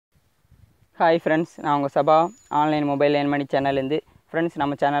Hi friends, நான் உங்க சபா online mobile earn மணி சேனல்ல இருந்து friends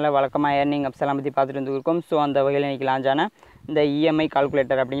நம்ம சேனல்ல வழக்கமா ஏர்னிங் அப்ஸ் எல்லாம் பத்தி பார்த்துட்டு இருக்கோம். சோ அந்த வகையில இன்னைக்கு லான்ச் ஆன இந்த EMI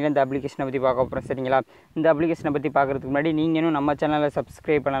Calculator அப்படிங்கிற இந்த அப்ளிகேஷனை பத்தி பார்க்க போறோம் சரிங்களா. இந்த அப்ளிகேஷனை பத்தி பார்க்கிறதுக்கு முன்னாடி நீங்க இன்னும் நம்ம சேனலை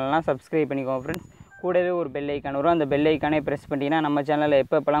சப்ஸ்கிரைப் பண்ணலனா சப்ஸ்கிரைப் பண்ணிக்கோங்க friends. கூடவே ஒரு பெல் ஐகான் வரும். அந்த பெல் ஐகானை பிரஸ் பண்ணிட்டீங்கன்னா நம்ம சேனல்ல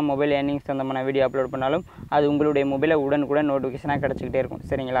எப்பப்பலாம் மொபைல் ஏர்னிங்ஸ் சம்பந்தமான வீடியோ அப்லோட் பண்ணாலும் அது உங்களுடைய மொபைல்ல உடனுக்குடன் நோட்டிஃபிகேஷனா கிடைச்சிட்டே இருக்கும்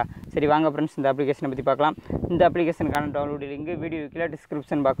சரிங்களா. சரி வாங்க फ्रेंड्स இந்த அப்ளிகேஷனை பத்தி பார்க்கலாம். இந்த அப்ளிகேஷனுக்கான டவுன்லோட் லிங்க் வீடியோ கீழ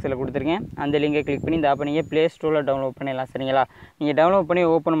டிஸ்கிரிப்ஷன் பாக்ஸ்ல கொடுத்திருக்கேன். அந்த லிங்கை கிளிக் பண்ணி இந்த ஆப்பை நீங்க Play Storeல டவுன்லோட் பண்ணலாம் சரிங்களா. நீங்க டவுன்லோட் பண்ணி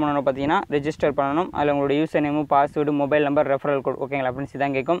ஓபன் பண்ணனும் பாத்தீங்கன்னா ரெஜிஸ்டர் பண்ணனும். அதுல உங்களுடைய user name, password, mobile number, referral code ஓகேங்களா फ्रेंड्स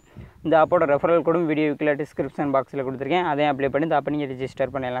இதான் கேக்கும். இந்த ஆப்போட ரெஃபரல் கோடும் வீடியோ கீழ டிஸ்கிரிப்ஷன் பாக்ஸ்ல கொடுத்திருக்கேன். அதை அப்ளை பண்ணி இந்த ஆப்பை நீங்க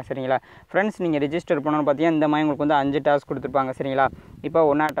ரெஜிஸ்டர் பண்ணலாம் சரிங்களா. फ्रेंड्स நீங்க ரெஜிஸ்டர் பண்ணனும் பாத்தீங்கன்னா இந்த மாதிரி உங்களுக்கு வந்து 5 டாஸ்க் கொடுத்திருப்பாங்க சரிங்களா. இப்போ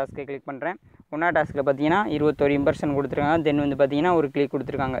 1வது டாஸ்க்கை கிளிக் பண்றேன். 1வது டாஸ்க்ல பாத்தீங்கன்னா 21 இம்ப்ரஷன் கொடுத்திருக்காங்க. தென் வந்து பாத்தீங்கன்னா ஒரு கிளிக்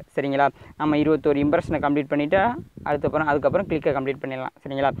கொடுத்திருக்காங்க சரிங்களா. நம்ம 21 இம்ப்ரஷனை கம்ப்ளீட் பண்ணிட்டு அதுக்கப்புறம் கிளிக்கை கம்ப்ளீட் பண்ணிடலாம்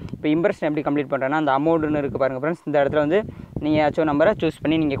சரிங்களா. இப்போ இம்ப்ரஷன் எப்படி கம்ப்ளீட் பண்றேன்னா அந்த அமௌண்ட்னு இருக்கு பாருங்க फ्रेंड्स இந்த இடத்துல வந்து நீங்க ஏதாச்சும் நம்பரை சூஸ்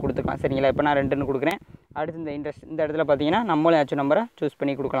பண்ணி நீங்க கொடுத்துக்கலாம் சரிங்களா. இப்போ நான் 2ன்னு கொடுக்கிறேன். அடுத்து இந்த இடத்துல பாத்தீங்கன்னா நம்மளே ஏதாச்சும் நம்பரை சூஸ்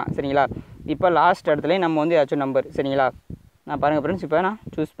பண்ணி கொடுக்கலாம் சரிங்களா. இப்போ லாஸ்ட் இடத்துல நம்ம வந்து ஏதாச்சும் நம்பர் சரிங்களா. நான் பாருங்க फ्रेंड्स இப்போ நான்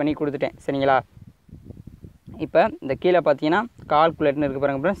சூஸ் பண்ணி கொடுத்துட்டேன் சரிங்களா. இப்போ இந்த கீழ பாத்தீங்கன்னா கால்குலேட்னு இருக்கு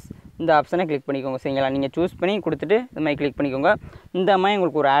பாருங்க फ्रेंड्स இந்த ஆப்ஷனை கிளிக் பண்ணிக்கோங்க சரிங்களா. நீங்க சூஸ் பண்ணி கொடுத்துட்டு இந்த மாதிரி கிளிக் பண்ணிக்கோங்க. இந்த மாதிரி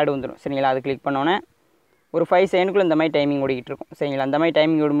உங்களுக்கு ஒரு ஆட் வந்துரும் சரிங்களா. அது கிளிக் பண்ணோனே ஒரு 5 செகண்ட்க்குள்ள இந்த மாதிரி டைமிங் ஓடிக்கிட்டு இருக்கும் சரிங்களா. இந்த மாதிரி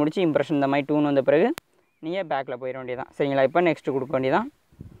டைமிங் ஓடி முடிச்சு இம்ப்ரஷன் இந்த மாதிரி டூன் வந்த பிறகு நீங்க பேக்ல போயிட வேண்டியதான் சரிங்களா. இப்போ நெக்ஸ்ட் கொடுக்க வேண்டியதான்.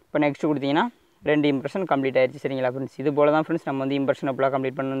 இப்போ நெக்ஸ்ட் கொடுத்தீங்கன்னா 2 இம்ப்ரஷன் கம்ப்ளீட் ஆயிருச்சு சரிங்களா फ्रेंड्स. இது போல தான் फ्रेंड्स நம்ம வந்து இம்ப்ரஷன் ஃபுல்லா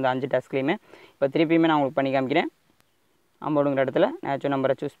கம்ப்ளீட் பண்ணனும் இந்த 5 டாஸ்க்லயுமே. இப்போ திருப்பியுமே நான் உங்களுக்கு பண்ணி காமிக்கிறேன். அமௌண்ட்ங்கற இடத்துல நான் ஏதாச்சும்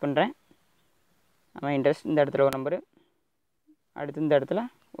நம்பரை சூஸ் பண்றேன். நம்ம இன்ட்ரெஸ்ட் இந்த இடத்துல ஒரு நம்பர், அடுத்து இந்த இடத்துல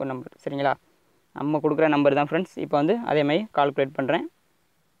ஒரு நம்பர் சரிங்களா. நம்ம கொடுக்குற நம்பர் தான் फ्रेंड्स. இப்போ வந்து அதே மாதிரி கால்குலேட் பண்றேன்.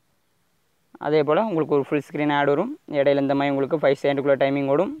 அதே போல உங்களுக்கு ஒரு ஃபுல் ஸ்கிரீன் ஆட் வரும். இடையில இந்த மாதிரி உங்களுக்கு 5 செகண்ட்க்குள்ள டைமிங்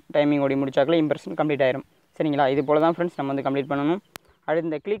ஓடும். டைமிங் ஓடி முடிச்சாக்கல இம்ப்ரஷன் கம்ப்ளீட் ஆயிடும் சரிங்களா. இது போல தான் फ्रेंड्स நம்ம வந்து கம்ப்ளீட் பண்ணனும். அடுத்து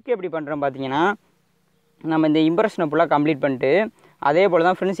இந்த கிளிக் எப்படி பண்றோம் பாத்தீங்கன்னா நம்ம இந்த இம்ப்ரஷனை ஃபுல்லா கம்ப்ளீட் பண்ணிட்டு அதே போல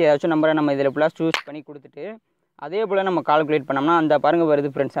தான் फ्रेंड्स ஏதாச்சும் நம்பரை நம்ம இதல ஃபுல்லா சூஸ் பண்ணி கொடுத்துட்டு அதே போல நம்ம கால்குலேட் பண்ணோம்னா அந்த பாருங்க வருது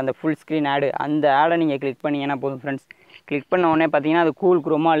फ्रेंड्स அந்த ஃபுல் ஸ்கிரீன் ஆட். அந்த ஆடை நீங்க கிளிக் பண்ணீங்கன்னா போதும் फ्रेंड्स. கிளிக் பண்ண உடனே பாத்தீங்கன்னா அது கூல்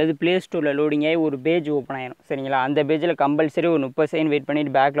குரோமா அல்லது Play Storeல லோடிங் ஆகி ஒரு பேஜ் ஓபன் ஆயிடும் சரிங்களா. அந்த பேஜ்ல கம்பல்சரி ஒரு 30 செகண்ட் வெயிட்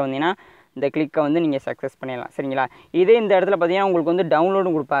பண்ணிட்டு பேக்ல வந்தீங்கன்னா இந்த கிளிக்கை வந்து நீங்க சக்சஸ் பண்ணிடலாம் சரிங்களா. இதே இந்த இடத்துல பாத்தீங்கன்னா உங்களுக்கு வந்து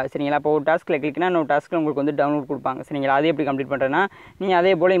டவுன்லோடும் கொடுப்பாங்க சரிங்களா. இப்போ ஒரு டாஸ்க்ல கிளிக்னா இன்னொரு டாஸ்க்ல உங்களுக்கு வந்து டவுன்லோட் கொடுப்பாங்க சரிங்களா. அதை எப்படி கம்ப்ளீட் பண்றேன்னா நீங்க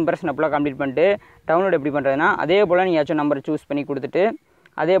அதே போல இம்ப்ரஷன் ஃபுல்லா கம்ப்ளீட் பண்ணிட்டு டவுன்லோட் எப்படி பண்றதுன்னா அதே போல நீங்க ஏதாச்சும் நம்பர் சூஸ் பண்ணி கொடுத்துட்டு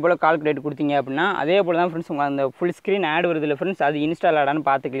அதே போல கால்குலேட் கொடுத்தீங்க அப்படினா அதே போல தான் फ्रेंड्स உங்களுக்கு அந்த ஃபுல் ஸ்கிரீன் ஆட் வருதுல फ्रेंड्स அது இன்ஸ்டால் ஆடான்னு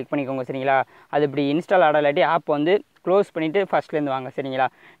பார்த்து கிளிக் பண்ணிக்கோங்க சரிங்களா. அது இப்படி இன்ஸ்டால் ஆடலாட்டி ஆப் வந்து க்ளோஸ் பண்ணிட்டு ஃபர்ஸ்ட்ல இருந்து வாங்க சரிங்களா.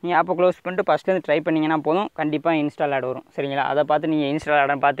 நீங்க ஆப்பை க்ளோஸ் பண்ணிட்டு ஃபர்ஸ்ட்ல இருந்து ட்ரை பண்ணீங்கனா போதும் கண்டிப்பா இன்ஸ்டால் ஆட் வரும் சரிங்களா. அத பார்த்து நீங்க இன்ஸ்டால்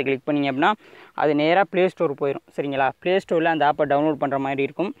ஆடான்னு பார்த்து கிளிக் பண்ணீங்க அப்படினா அது நேரா Play Store போயிடும் சரிங்களா. Play Storeல அந்த ஆப்பை டவுன்லோட் பண்ற மாதிரி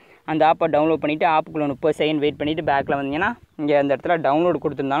இருக்கும். அந்த ஆப்பை டவுன்லோட் பண்ணிட்டு ஆப்புக்குள்ள 30 செகண்ட் வெயிட் பண்ணிட்டு பேக்ல வந்தீங்கன்னா இங்க அந்த இடத்துல டவுன்லோட்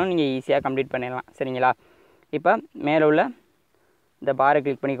கொடுத்திருந்தாலும் நீங்க ஈஸியா கம்ப்ளீட் பண்ணிடலாம் சரிங்களா. இப்போ மேல உள்ள இந்த பாரை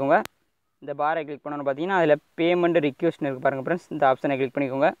கிளிக் பண்ணிக்கோங்க. இந்த பாரை கிளிக் பண்ணனும் பாத்தீங்கன்னா அதுல பேமெண்ட் ரிக்வெஸ்ட் இருக்கு பாருங்க फ्रेंड्स இந்த ஆப்ஷனை கிளிக்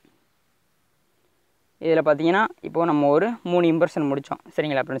பண்ணிக்கோங்க. இதல பாத்தீங்கன்னா இப்போ நம்ம ஒரு 3 இம்ப்ரஷன் முடிச்சோம்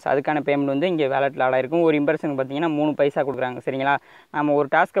சரிங்களா फ्रेंड्स. அதுக்கான பேமெண்ட் வந்து இங்க வாலெட்ல ஆட் ஆயிருக்கும். ஒரு இம்ப்ரஷனுக்கு பாத்தீங்கன்னா 3 பைசா கொடுக்குறாங்க சரிங்களா. நம்ம ஒரு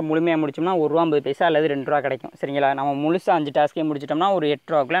டாஸ்கை முழுமையா முடிச்சோம்னா ₹1.50 அல்லது ₹2 கிடைக்கும் சரிங்களா. நம்ம முழுசா 5 டாஸ்கை முடிச்சிட்டோம்னா ஒரு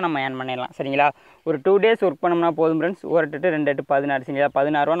 ₹8க்குள்ள நம்ம ஏர்ன் பண்ணிடலாம் சரிங்களா. ஒரு 2 டேஸ் வர்க் பண்ணோம்னா போதும் फ्रेंड्स. 1 8 2 8 16 சரிங்களா.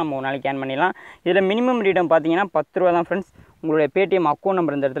 ₹16 நம்ம ஒரு நாளைக்கு ஏர்ன் பண்ணிடலாம். இதுல மினிமம் ரீடம் பாத்தீங்கன்னா ₹10 தான் फ्रेंड्स. உங்களுடைய Paytm அக்கவுண்ட்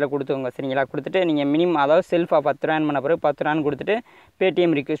நம்பர் இந்த இடத்துல கொடுத்துங்க சரிங்களா. கொடுத்துட்டு நீங்க மினிமம் அதாவது செல்ஃபா ₹10 ஏர்ன் பண்ண பிறகு ₹10 கொடுத்துட்டு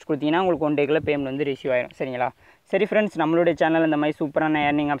Paytm ரிக்வெஸ்ட் கொடுத்தீங்கன்னா உங்களுக்கு 1 டேக்குள்ள பேமெண்ட் வந்து ரிசீவ் ஆயிடும் சரிங்களா. சரி फ्रेंड्स நம்மளுடைய சேனல்ல இந்த மாதிரி சூப்பரான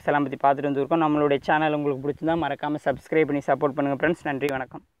ஏர்னிங் ஆப்ஸ் எல்லாம் பத்தி பார்த்துட்டு வந்திருக்கோம். நம்மளுடைய சேனல் உங்களுக்கு பிடிச்சிருந்தா மறக்காம சப்ஸ்கிரைப் பண்ணி சப்போர்ட் பண்ணுங்க फ्रेंड्स. நன்றி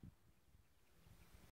வணக்கம்.